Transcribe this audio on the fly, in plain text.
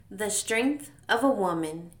The strength of a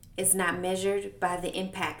woman is not measured by the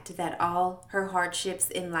impact that all her hardships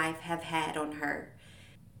in life have had on her,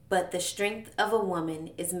 but the strength of a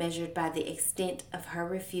woman is measured by the extent of her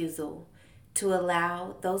refusal to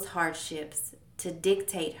allow those hardships to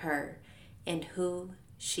dictate her and who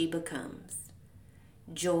she becomes.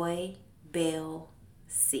 Joy Bell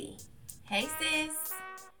C. Hey sis,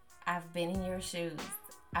 I've been in your shoes.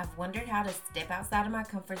 I've wondered how to step outside of my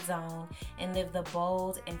comfort zone and live the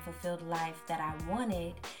bold and fulfilled life that I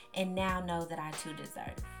wanted and now know that I too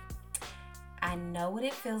deserve. I know what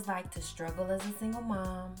it feels like to struggle as a single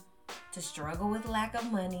mom, to struggle with lack of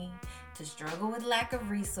money, to struggle with lack of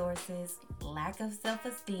resources, lack of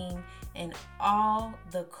self-esteem, and all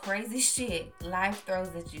the crazy shit life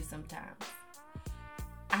throws at you sometimes.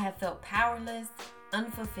 I have felt powerless,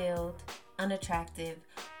 unfulfilled, unattractive,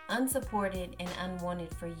 unsupported, and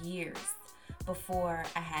unwanted for years before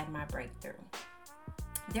I had my breakthrough.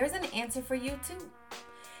 There's an answer for you too.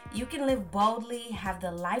 You can live boldly, have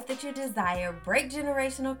the life that you desire, break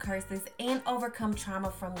generational curses, and overcome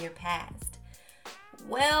trauma from your past.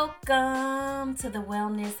 Welcome to the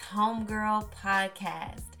Wellness Homegirl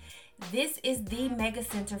Podcast. This is the mega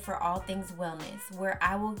center for all things wellness, where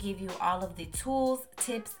I will give you all of the tools,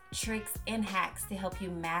 tips, tricks, and hacks to help you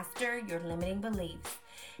master your limiting beliefs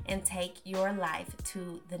and take your life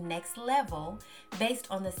to the next level based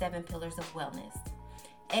on the 7 pillars of wellness.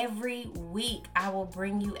 Every week, I will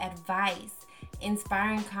bring you advice,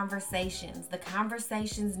 inspiring conversations, the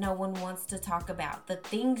conversations no one wants to talk about, the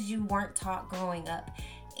things you weren't taught growing up,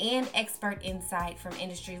 and expert insight from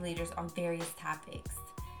industry leaders on various topics.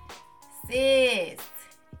 Sis,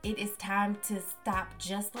 it is time to stop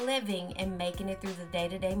just living and making it through the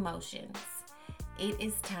day-to-day motions. It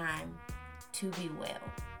is time to be well.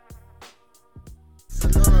 The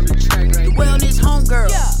wellness homegirl,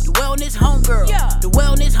 the wellness homegirl, the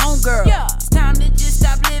wellness homegirl. It's time to just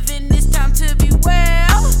stop living, it's time to be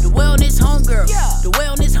well. The wellness homegirl, the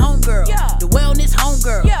wellness homegirl, the wellness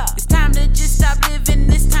homegirl. It's time to just stop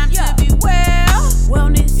living, it's time to be well.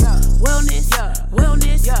 Wellness, wellness,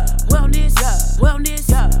 wellness, wellness, wellness,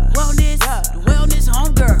 wellness, the wellness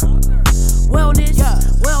homegirl. Wellness,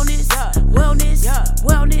 wellness, wellness,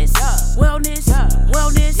 wellness, wellness,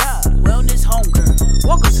 wellness, wellness homegirl.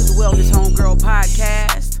 Welcome to the Wellness Homegirl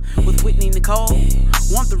Podcast with Whitney Nicole.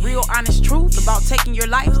 Want the real honest truth about taking your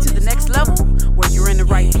life to the next level? Well, you're in the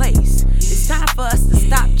right place. It's time for us to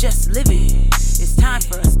stop just living. It's time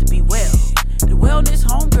for us to be well. The Wellness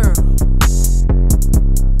Homegirl.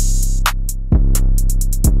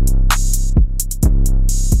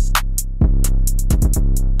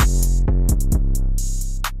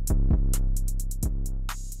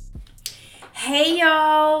 Hey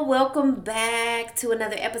y'all, welcome back to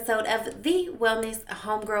another episode of the Wellness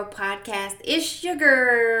Homegirl Podcast. It's your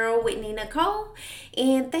girl, Whitney Nicole,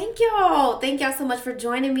 and thank y'all so much for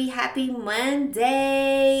joining me. Happy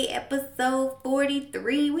Monday, episode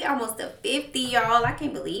 43. We almost at 50, y'all. I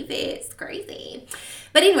can't believe it. It's crazy.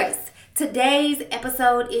 But anyways, today's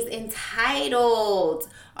episode is entitled,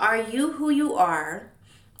 Are You Who You Are,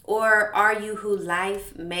 or Are You Who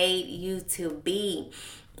Life Made You to Be?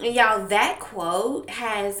 Y'all, that quote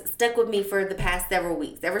has stuck with me for the past several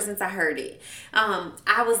weeks, ever since I heard it.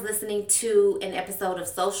 I was listening to an episode of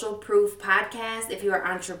Social Proof Podcast. If you're an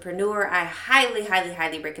entrepreneur, I highly, highly,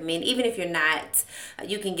 highly recommend. Even if you're not,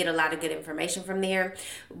 you can get a lot of good information from there.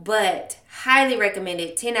 But highly recommend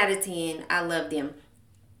it. 10 out of 10. I love them.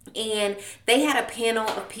 And they had a panel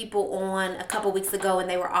of people on a couple weeks ago, and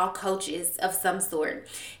they were all coaches of some sort.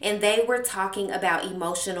 And they were talking about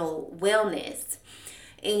emotional wellness.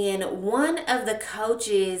 And one of the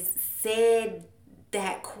coaches said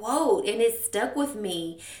that quote, and it stuck with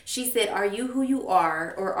me. She said, Are you who you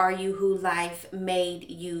are, or are you who life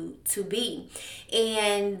made you to be?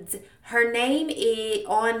 And her name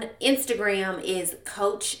on Instagram is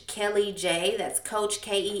Coach Kelly J. That's Coach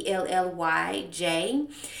Kelly J.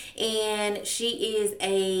 And she is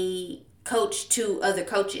a coach to other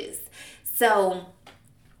coaches. So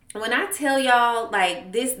when I tell y'all,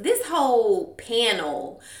 like, this whole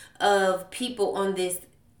panel of people on this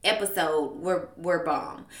episode were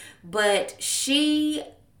bomb. But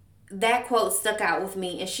that quote stuck out with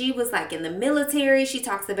me, and she was like in the military. She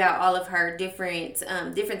talks about all of her different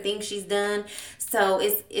things she's done. So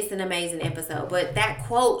it's an amazing episode. But that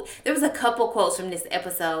quote, there was a couple quotes from this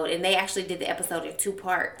episode, and they actually did the episode in 2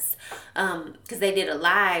 parts, because they did a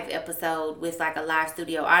live episode with like a live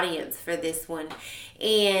studio audience for this one,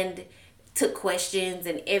 and took questions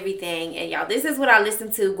and everything. And y'all, this is what I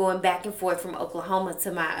listened to going back and forth from Oklahoma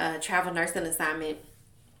to my travel nursing assignment.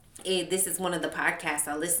 This is one of the podcasts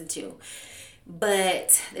I listen to.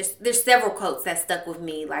 But there's several quotes that stuck with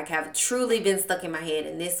me, like have truly been stuck in my head,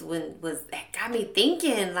 and this one got me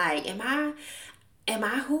thinking, like, am I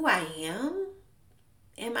who I am?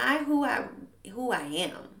 Am I who I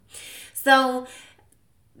am? So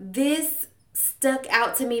this stuck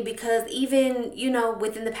out to me because even,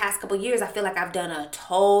 within the past couple years, I feel like I've done a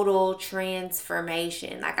total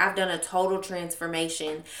transformation.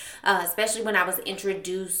 Especially when I was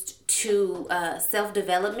introduced to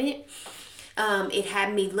self-development. It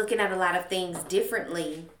had me looking at a lot of things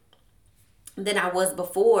differently than I was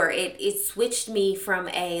before. It switched me from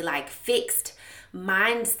a fixed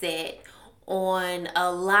mindset on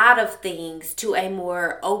a lot of things to a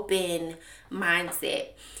more open mindset.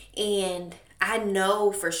 And I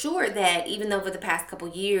know for sure that even though over the past couple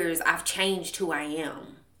years I've changed who I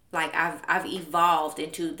am, I've evolved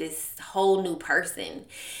into this whole new person.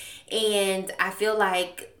 And I feel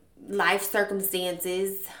like life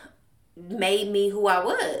circumstances made me who I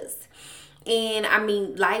was. And I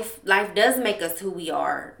mean, life does make us who we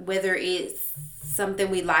are, whether it's something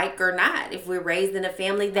we like or not. If we're raised in a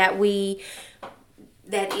family that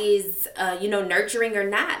is nurturing or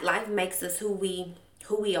not, life makes us who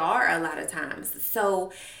we are a lot of times.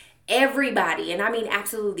 So everybody, and I mean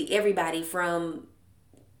absolutely everybody, from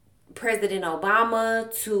President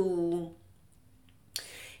Obama to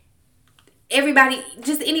everybody,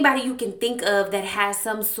 just anybody you can think of that has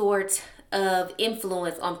some sort of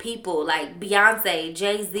influence on people, like Beyonce,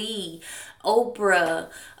 Jay-Z, Oprah,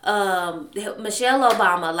 Michelle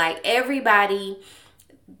Obama, like everybody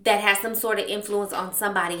that has some sort of influence on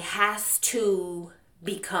somebody has to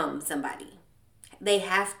become somebody. You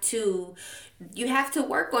have to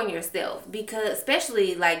work on yourself, because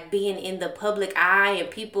especially being in the public eye and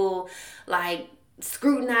people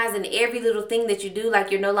scrutinizing every little thing that you do, like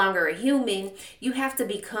you're no longer a human. You have to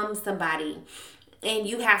become somebody, and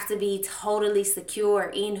you have to be totally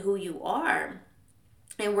secure in who you are.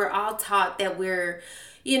 And we're all taught that we're,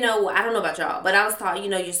 I don't know about y'all, but I was taught,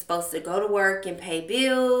 you're supposed to go to work and pay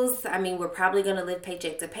bills. I mean, we're probably going to live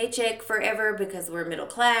paycheck to paycheck forever because we're middle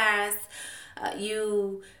class.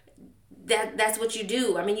 That's what you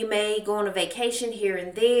do. I mean, you may go on a vacation here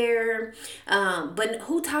and there, but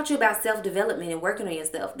who taught you about self-development and working on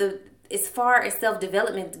yourself? As far as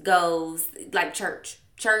self-development goes, like church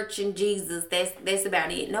and Jesus, that's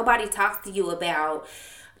about it. Nobody talks to you about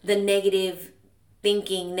the negative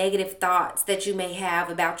thinking, negative thoughts that you may have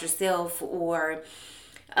about yourself, or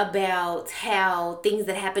about how things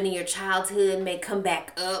that happen in your childhood may come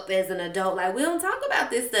back up as an adult. We don't talk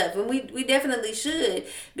about this stuff, and we definitely should,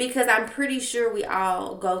 because I'm pretty sure we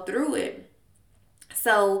all go through it.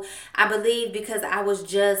 So I believe because I was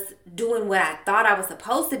just doing what I thought I was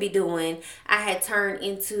supposed to be doing, I had turned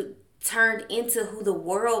into who the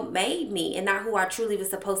world made me, and not who I truly was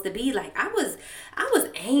supposed to be. I was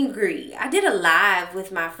angry. I did a live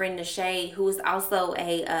with my friend Nashay, who is also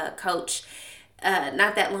a coach,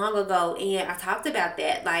 not that long ago, and I talked about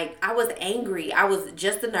that. I was angry. I was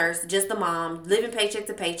just a nurse, just a mom, living paycheck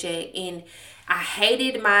to paycheck, and I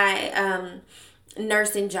hated my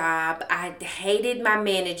nursing job. I hated my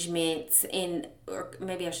management, or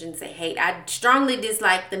maybe I shouldn't say hate. I strongly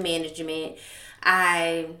disliked the management.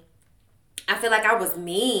 I feel like I was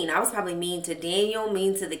mean. I was probably mean to Daniel,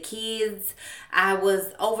 mean to the kids. I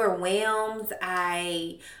was overwhelmed.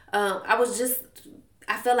 I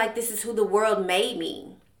felt like this is who the world made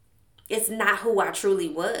me. It's not who I truly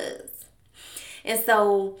was. And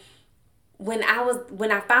so when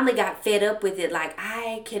I finally got fed up with it,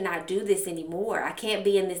 I cannot do this anymore. I can't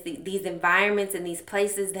be in these environments and these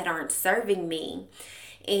places that aren't serving me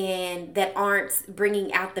and that aren't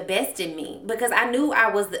bringing out the best in me, because I knew I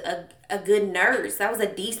was a good nurse. I was a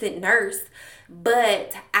decent nurse,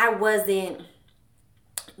 but I wasn't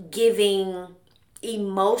giving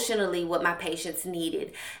emotionally what my patients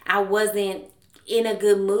needed. I wasn't in a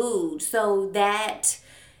good mood. So that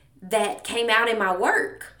came out in my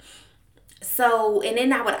work. So, and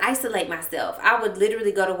then I would isolate myself. I would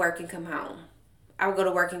literally go to work and come home. I would go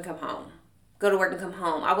to work and come home. Go to work and come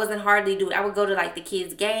home. I wasn't hardly doing. I would go to the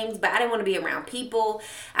kids' games, but I didn't want to be around people.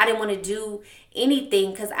 I didn't want to do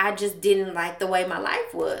anything because I just didn't like the way my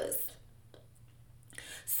life was.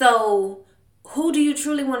 So who do you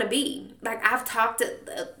truly want to be? I've talked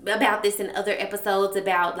about this in other episodes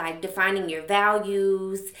about defining your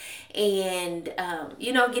values and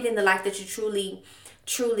getting the life that you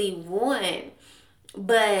truly want.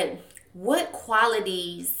 But what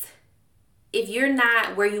qualities, if you're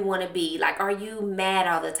not where you want to be, are you mad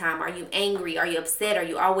all the time? Are you angry? Are you upset? Are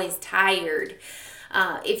you always tired?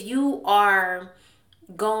 If you are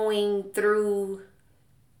going through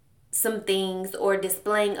some things or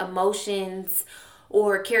displaying emotions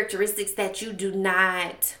or characteristics that you do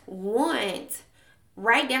not want,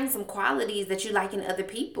 write down some qualities that you like in other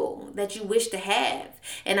people that you wish to have.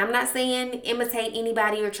 And I'm not saying imitate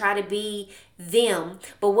anybody or try to be them,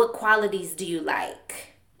 but what qualities do you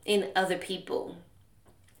like in other people?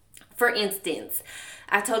 For instance,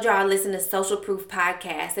 I told y'all I listen to Social Proof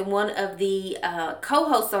podcast, and one of the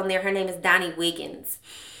co-hosts on there, her name is Donnie Wiggins.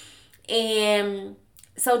 And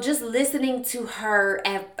so just listening to her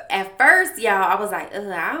at first, y'all, I was like,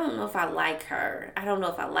 I don't know if I like her.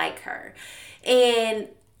 And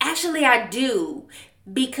actually I do,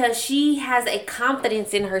 because she has a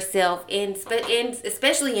confidence in herself, and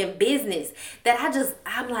especially in business, that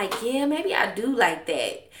I'm like, yeah, maybe I do like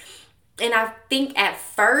that. And I think at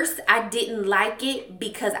first I didn't like it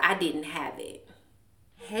because I didn't have it.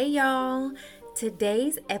 Hey y'all,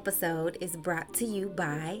 today's episode is brought to you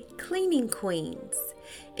by Cleaning Queens,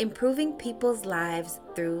 improving people's lives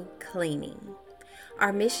through cleaning.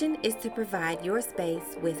 Our mission is to provide your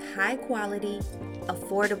space with high quality,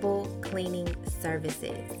 affordable cleaning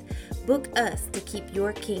services. Book us to keep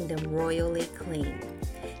your kingdom royally clean,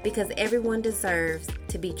 because everyone deserves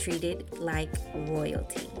to be treated like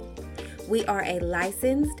royalty. We are a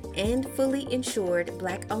licensed and fully insured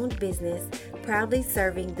Black-owned business, proudly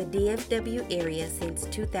serving the DFW area since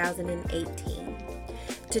 2018.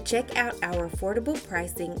 To check out our affordable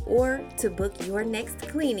pricing or to book your next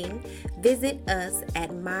cleaning, visit us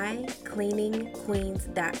at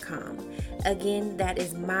mycleaningqueens.com. Again, that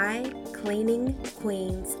is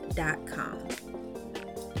mycleaningqueens.com.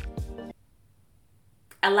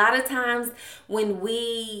 A lot of times when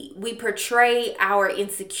we portray our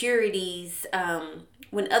insecurities,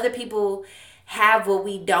 when other people have what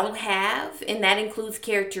we don't have, and that includes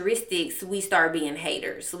characteristics, we start being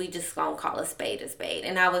haters. So we just gonna call a spade a spade.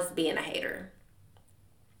 And I was being a hater.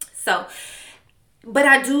 So, but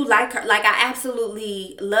I do like her. Like, I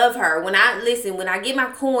absolutely love her. When I get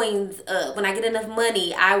my coins up, when I get enough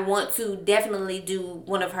money, I want to definitely do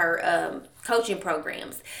one of her coaching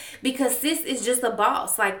programs, because sis is just a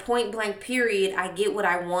boss, like, point blank period. I get what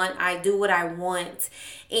I want. I do what I want.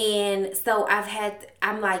 And so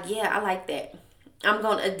I'm like, yeah, I like that. I'm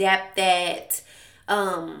going to adapt that.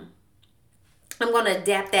 I'm going to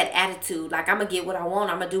adapt that attitude. Like, I'm going to get what I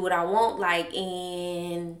want. I'm going to do what I want. Like,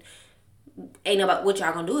 and ain't nobody, what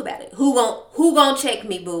y'all going to do about it? Who gonna check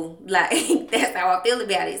me, boo? Like, that's how I feel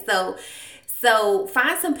about it. So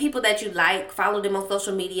find some people that you like, follow them on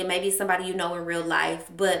social media, maybe somebody you know in real life,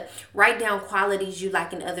 but write down qualities you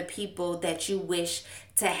like in other people that you wish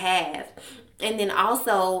to have. And then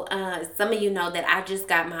also, some of you know that I just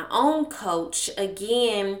got my own coach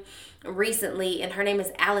again recently, and her name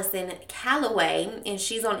is Allison Calloway, and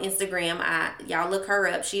she's on Instagram. Y'all look her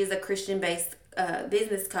up. She is a Christian-based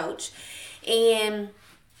business coach, and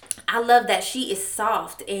I love that she is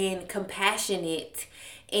soft and compassionate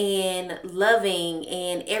and loving,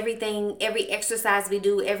 and every exercise we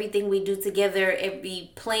do, everything we do together, every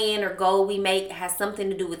plan or goal we make has something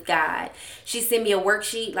to do with God. She sent me a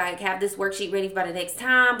worksheet, like, have this worksheet ready by the next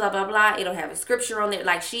time, blah, blah, blah. It'll have a scripture on there.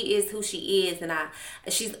 Like, she is who she is, and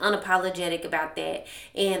she's unapologetic about that,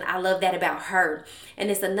 and I love that about her. And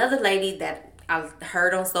it's another lady that I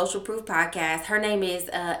heard on Social Proof podcast. Her name is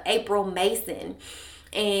April Mason.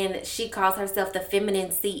 And she calls herself the Feminine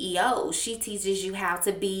CEO. She teaches you how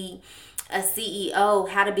to be a CEO,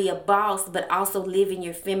 how to be a boss, but also live in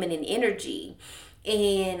your feminine energy.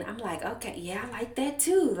 And I'm like, okay, yeah, I like that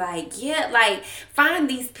too. Like, yeah, like, find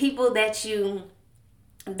these people that you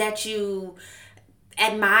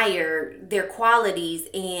admire, their qualities,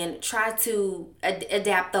 and try to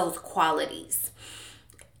adapt those qualities.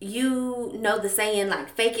 You know the saying,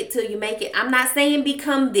 like, fake it till you make it. I'm not saying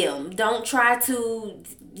become them. Don't try to,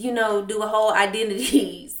 do a whole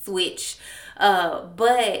identity switch.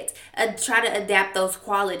 But try to adapt those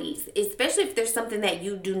qualities, especially if there's something that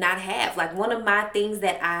you do not have. Like, one of my things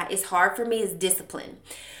that is hard for me is discipline.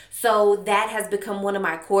 So that has become one of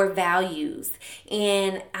my core values,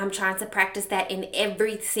 and I'm trying to practice that in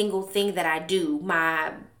every single thing that I do.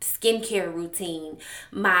 My skincare routine,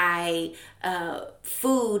 my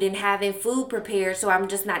food, and having food prepared so I'm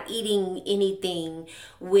just not eating anything,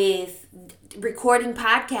 with recording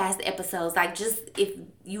podcast episodes. Like, just, if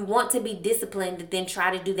you want to be disciplined, then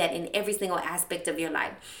try to do that in every single aspect of your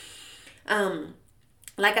life.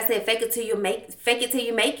 Like I said, fake it till you make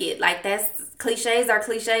it. Like, cliches are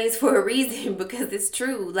cliches for a reason, because it's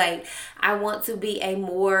true. Like, I want to be a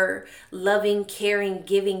more loving, caring,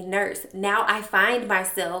 giving nurse. Now I find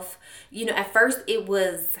myself, at first it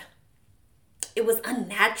was it was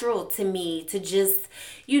unnatural to me to just,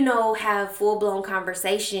 have full-blown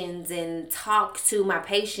conversations and talk to my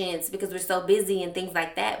patients because we're so busy and things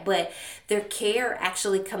like that. But their care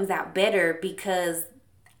actually comes out better because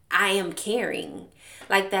I am caring.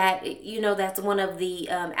 Like that, that's one of the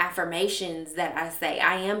affirmations that I say.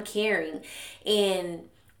 I am caring. And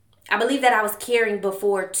I believe that I was caring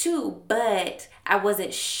before too, but I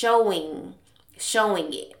wasn't showing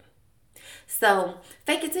it. So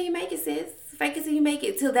fake it till you make it, sis. Fake it till you make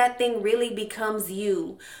it, till that thing really becomes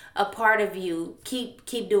you, a part of you. Keep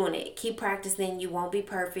doing it. Keep practicing. You won't be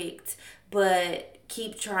perfect, but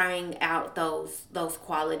keep trying out those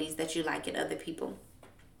qualities that you like in other people.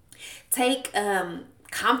 Take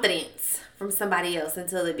confidence from somebody else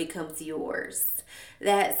until it becomes yours.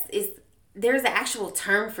 There's an actual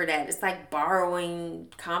term for that. It's like borrowing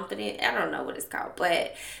confidence. I don't know what it's called,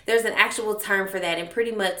 but there's an actual term for that. And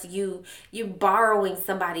pretty much you borrowing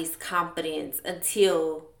somebody's confidence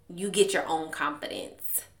until you get your own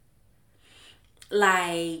confidence.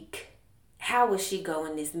 Like, how would she go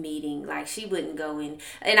in this meeting? Like, she wouldn't go in.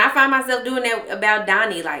 And I find myself doing that about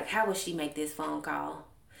Donnie. Like, how would she make this phone call?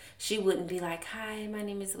 She wouldn't be like, hi, my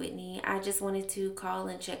name is Whitney. I just wanted to call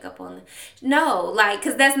and check up on No, like,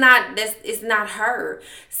 because it's not her.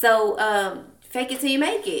 So, fake it till you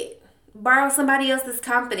make it. Borrow somebody else's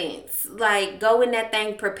confidence. Like, go in that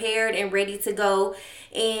thing prepared and ready to go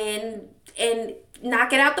and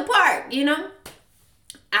knock it out the park,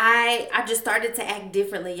 I just started to act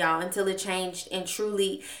differently, y'all, until it changed and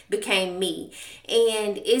truly became me.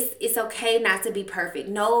 And it's okay not to be perfect.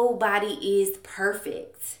 Nobody is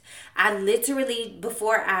perfect. I literally,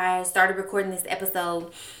 before I started recording this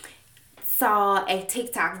episode, saw a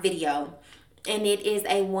TikTok video. And it is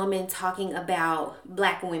a woman talking about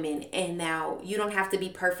Black women. And now you don't have to be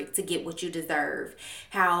perfect to get what you deserve.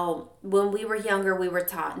 How when we were younger, we were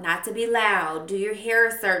taught not to be loud, do your hair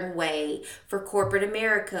a certain way for corporate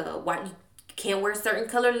America. Why you can't wear certain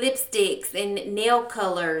color lipsticks and nail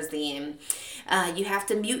colors. And you have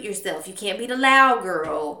to mute yourself. You can't be the loud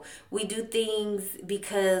girl. We do things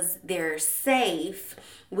because they're safe.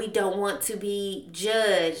 We don't want to be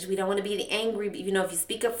judged. We don't want to be the angry. If you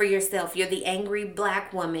speak up for yourself, you're the angry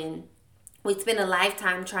Black woman. We spend a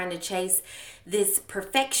lifetime trying to chase this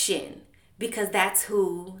perfection because that's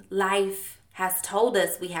who life has told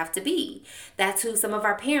us we have to be. That's who some of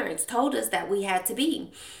our parents told us that we had to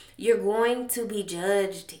be. You're going to be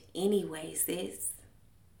judged anyway, sis.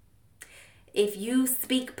 If you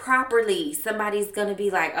speak properly, somebody's going to be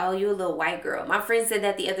like, oh, you're a little white girl. My friend said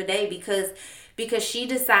that the other day because she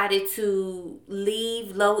decided to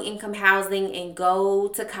leave low-income housing and go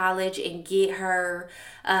to college and get her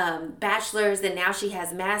bachelor's, and now she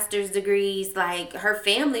has master's degrees. Like, her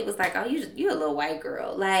family was like, oh, you're a little white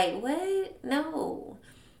girl. Like, what? No,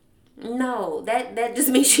 that just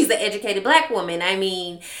means she's an educated Black woman. I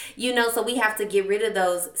mean, so we have to get rid of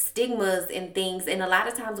those stigmas and things. And a lot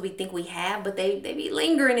of times we think we have, but they be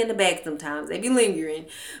lingering in the back sometimes. They be lingering.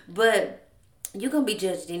 But you're going to be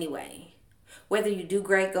judged anyway. Whether you do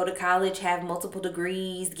great, go to college, have multiple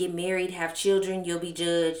degrees, get married, have children, you'll be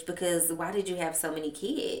judged because why did you have so many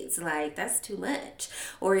kids? Like, that's too much.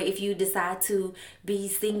 Or if you decide to be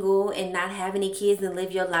single and not have any kids and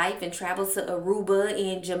live your life and travel to Aruba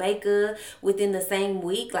and Jamaica within the same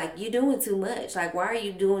week, like, you're doing too much. Like, why are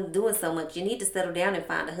you doing so much? You need to settle down and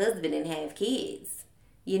find a husband and have kids.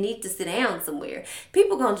 You need to sit down somewhere.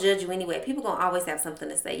 People gonna judge you anyway. People gonna always have something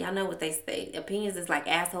to say. Y'all know what they say. Opinions is like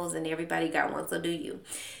assholes and everybody got one, so do you.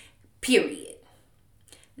 Period.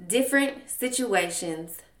 Different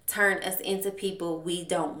situations turn us into people we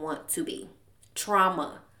don't want to be.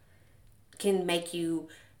 Trauma can make you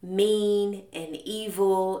mean and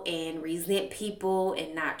evil and resent people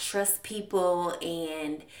and not trust people,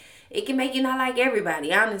 and it can make you not like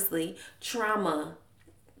everybody, honestly. Trauma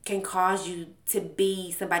can cause you to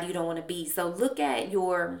be somebody you don't want to be. So look at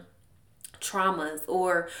your traumas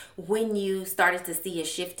or when you started to see a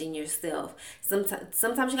shift in yourself.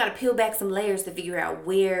 Sometimes you got to peel back some layers to figure out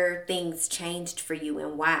where things changed for you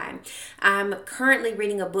and why. I'm currently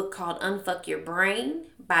reading a book called Unfuck Your Brain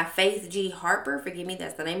by Faith G. Harper. Forgive me,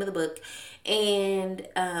 that's the name of the book. And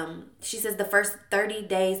she says the first 30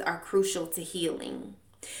 days are crucial to healing.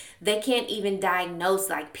 They can't even diagnose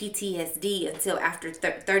like PTSD until after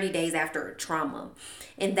 30 days after a trauma.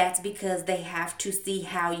 And that's because they have to see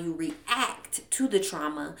how you react to the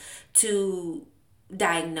trauma to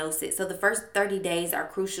diagnose it. So the first 30 days are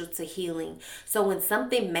crucial to healing. So when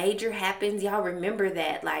something major happens, y'all remember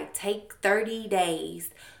that. Like, take 30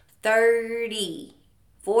 days,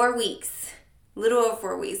 4 weeks, little over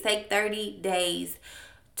 4 weeks. Take 30 days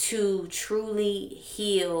to truly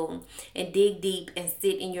heal and dig deep and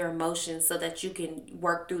sit in your emotions so that you can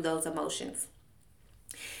work through those emotions.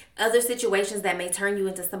 Other situations that may turn you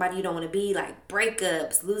into somebody you don't want to be, like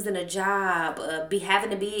breakups, losing a job,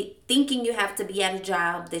 thinking you have to be at a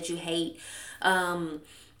job that you hate,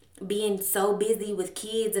 being so busy with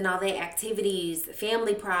kids and all their activities,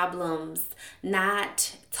 family problems,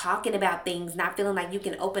 not talking about things, not feeling like you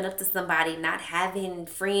can open up to somebody, not having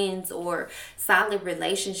friends or solid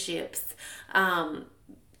relationships.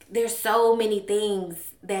 There's so many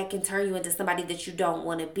things that can turn you into somebody that you don't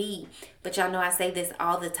want to be. But y'all know I say this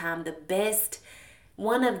all the time.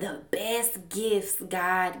 One of the best gifts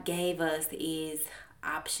God gave us is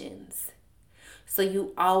options. So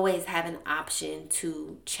you always have an option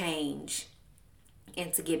to change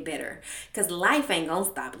and to get better. Because life ain't going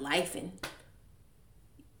to stop lifing.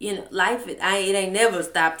 Life, it ain't never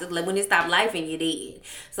stopped. When it stopped lifing, you did.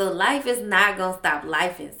 So life is not going to stop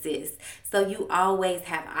lifing, sis. So you always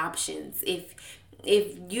have options. If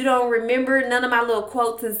you don't remember none of my little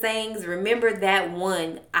quotes and sayings, remember that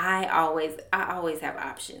one. I always have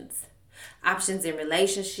options. Options in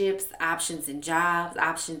relationships, options in jobs,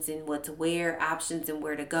 options in what to wear, options in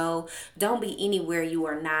where to go. Don't be anywhere you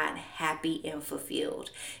are not happy and fulfilled.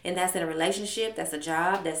 And that's in a relationship, that's a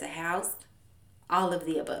job, that's a house, all of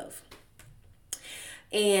the above.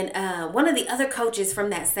 And one of the other coaches from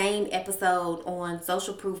that same episode on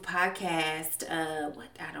Social Proof Podcast,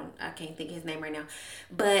 I can't think of his name right now,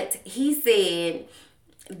 but he said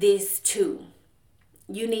this too.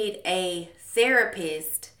 You need a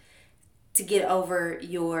therapist to get over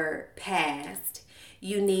your past.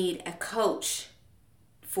 You need a coach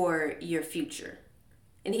for your future.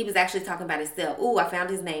 And he was actually talking about himself. Ooh, I found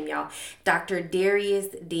his name, y'all. Dr.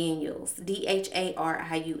 Dharius Daniels.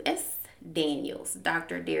 Dharius Daniels.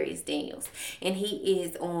 Dr. Dharius Daniels. And he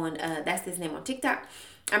is on, that's his name on TikTok.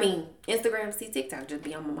 Instagram. See, TikTok just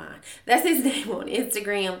be on my mind. That's his name on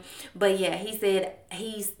Instagram. But yeah, he said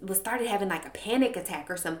he started having like a panic attack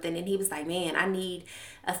or something. And he was like, man, I need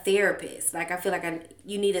a therapist. Like, I feel like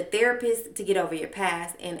you need a therapist to get over your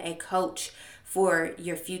past and a coach for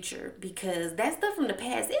your future, because that stuff from the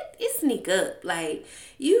past, it sneak up. Like,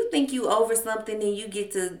 you think you over something and you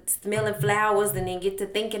get to smelling flowers and then get to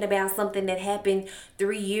thinking about something that happened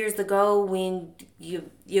 3 years ago when you're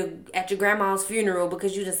at your grandma's funeral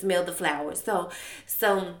because you just smelled the flowers. So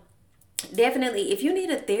definitely, if you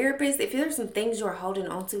need a therapist, if there's some things you're holding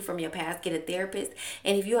on to from your past, get a therapist.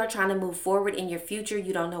 And if you are trying to move forward in your future,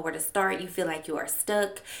 you don't know where to start, you feel like you are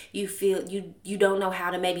stuck, you feel you don't know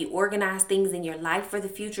how to maybe organize things in your life for the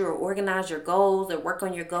future, or organize your goals or work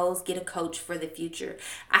on your goals, get a coach for the future.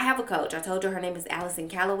 I have a coach. I told you her name is Allison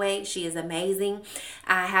Calloway. She is amazing.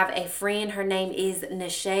 I have a friend. Her name is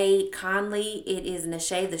Nashay Conley. It is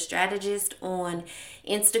Nashay the Strategist on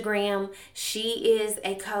Instagram. She is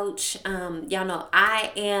a coach. Y'all know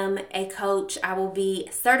I am a coach. I will be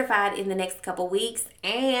certified in the next couple weeks.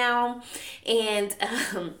 So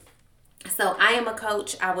I am a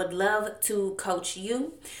coach. I would love to coach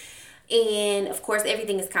you. And of course,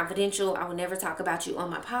 everything is confidential. I will never talk about you on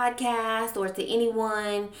my podcast or to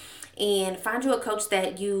anyone. And find you a coach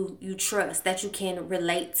that you trust, that you can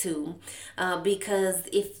relate to. Because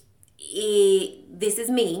this is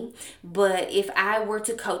me, but if I were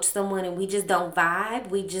to coach someone and we just don't vibe,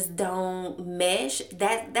 we just don't mesh,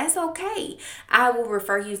 that's okay. I will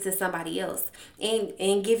refer you to somebody else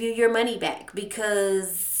and give you your money back,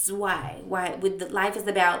 because why with life is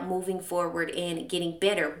about moving forward and getting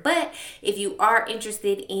better. But if you are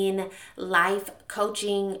interested in life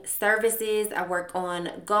coaching services, I work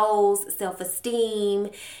on goals, self-esteem,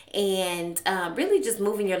 and really just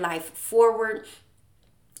moving your life forward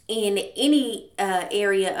in any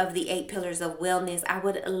area of the 8 pillars of wellness. I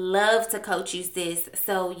would love to coach you, sis.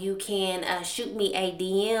 So you can shoot me a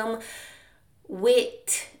DM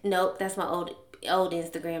that's my old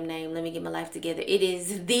Instagram name. Let me get my life together. It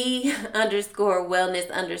is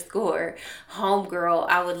the_wellness_homegirl.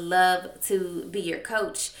 I would love to be your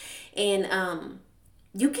coach. And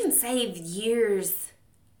you can save years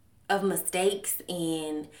of mistakes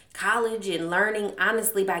in college and learning,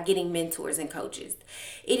 honestly, by getting mentors and coaches.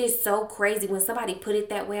 It is so crazy. When somebody put it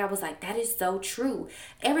that way, I was like, that is so true.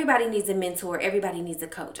 Everybody needs a mentor. Everybody needs a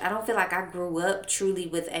coach. I don't feel like I grew up truly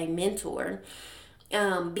with a mentor.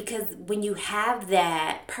 Because when you have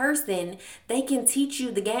that person, they can teach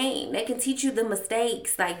you the game. They can teach you the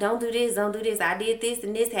mistakes. Like, don't do this, don't do this. I did this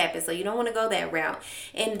and this happened, so you don't want to go that route.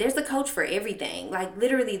 And there's a coach for everything. Like,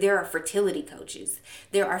 literally, there are fertility coaches.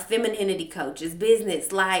 There are femininity coaches,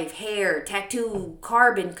 business, life, hair, tattoo,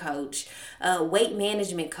 carbon coach, weight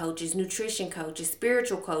management coaches, nutrition coaches,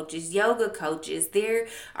 spiritual coaches, yoga coaches. There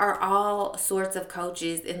are all sorts of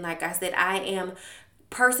coaches. And like I said, I am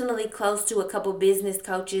personally close to a couple business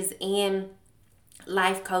coaches and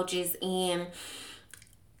life coaches, and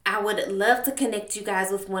I would love to connect you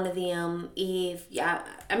guys with one of them if y'all,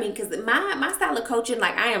 because my style of coaching,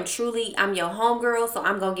 like, I'm your homegirl, so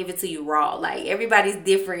I'm gonna give it to you raw. Like, everybody's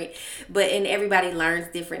different, and everybody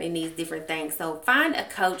learns different and needs different things. So find a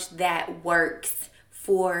coach that works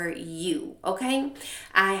for you, okay?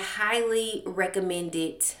 I highly recommend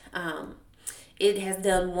it. It has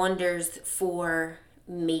done wonders for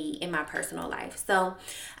me in my personal life. So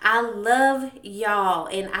I love y'all,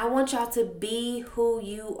 and I want y'all to be who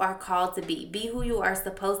you are called to be. Be who you are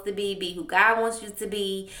supposed to be. Be who God wants you to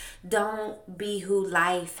be. Don't be who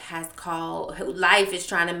life is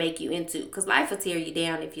trying to make you into, because life will tear you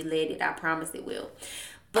down if you let it. I promise it will.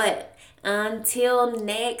 But until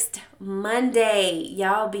next Monday,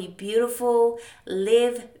 y'all be beautiful,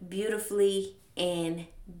 live beautifully, and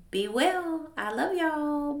be well. I love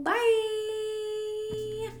y'all. Bye.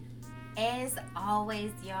 As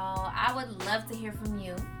always, y'all, I would love to hear from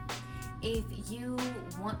you. If you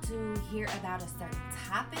want to hear about a certain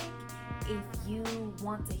topic, if you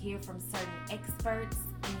want to hear from certain experts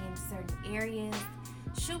in certain areas,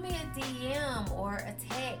 shoot me a DM or a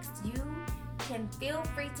text. You can feel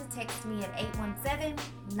free to text me at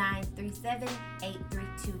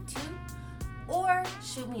 817-937-8322 or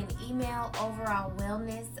shoot me an email,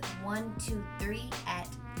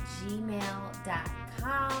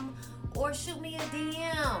 overallwellness123@gmail.com, or shoot me a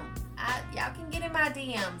DM. Y'all can get in my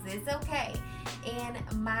DMs. It's okay. And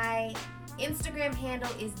my Instagram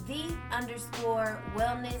handle is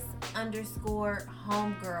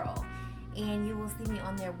 _wellness_homegirl. And you will see me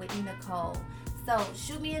on there, Whitney Nicole. So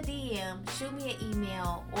shoot me a DM, shoot me an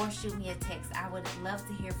email, or shoot me a text. I would love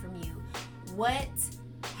to hear from you. What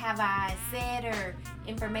have I said or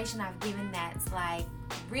information I've given that's like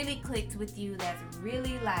really clicked with you, that's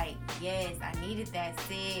really like, yes, I needed that,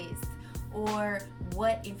 sis? Or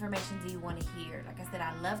what information do you want to hear? Like I said,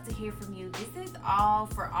 I love to hear from you. This is all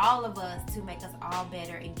for all of us to make us all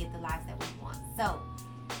better and get the lives that we want. So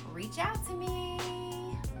reach out to me.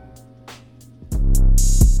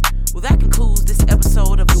 Well, that concludes this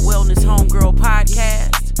episode of the Wellness Homegirl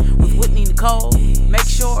podcast with Whitney Nicole. Make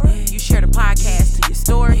sure you share the podcast to your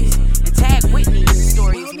stories and tag Whitney in the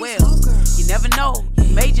story as well. You never know, you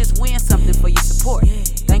may just win something for your support.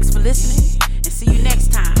 Thanks for listening.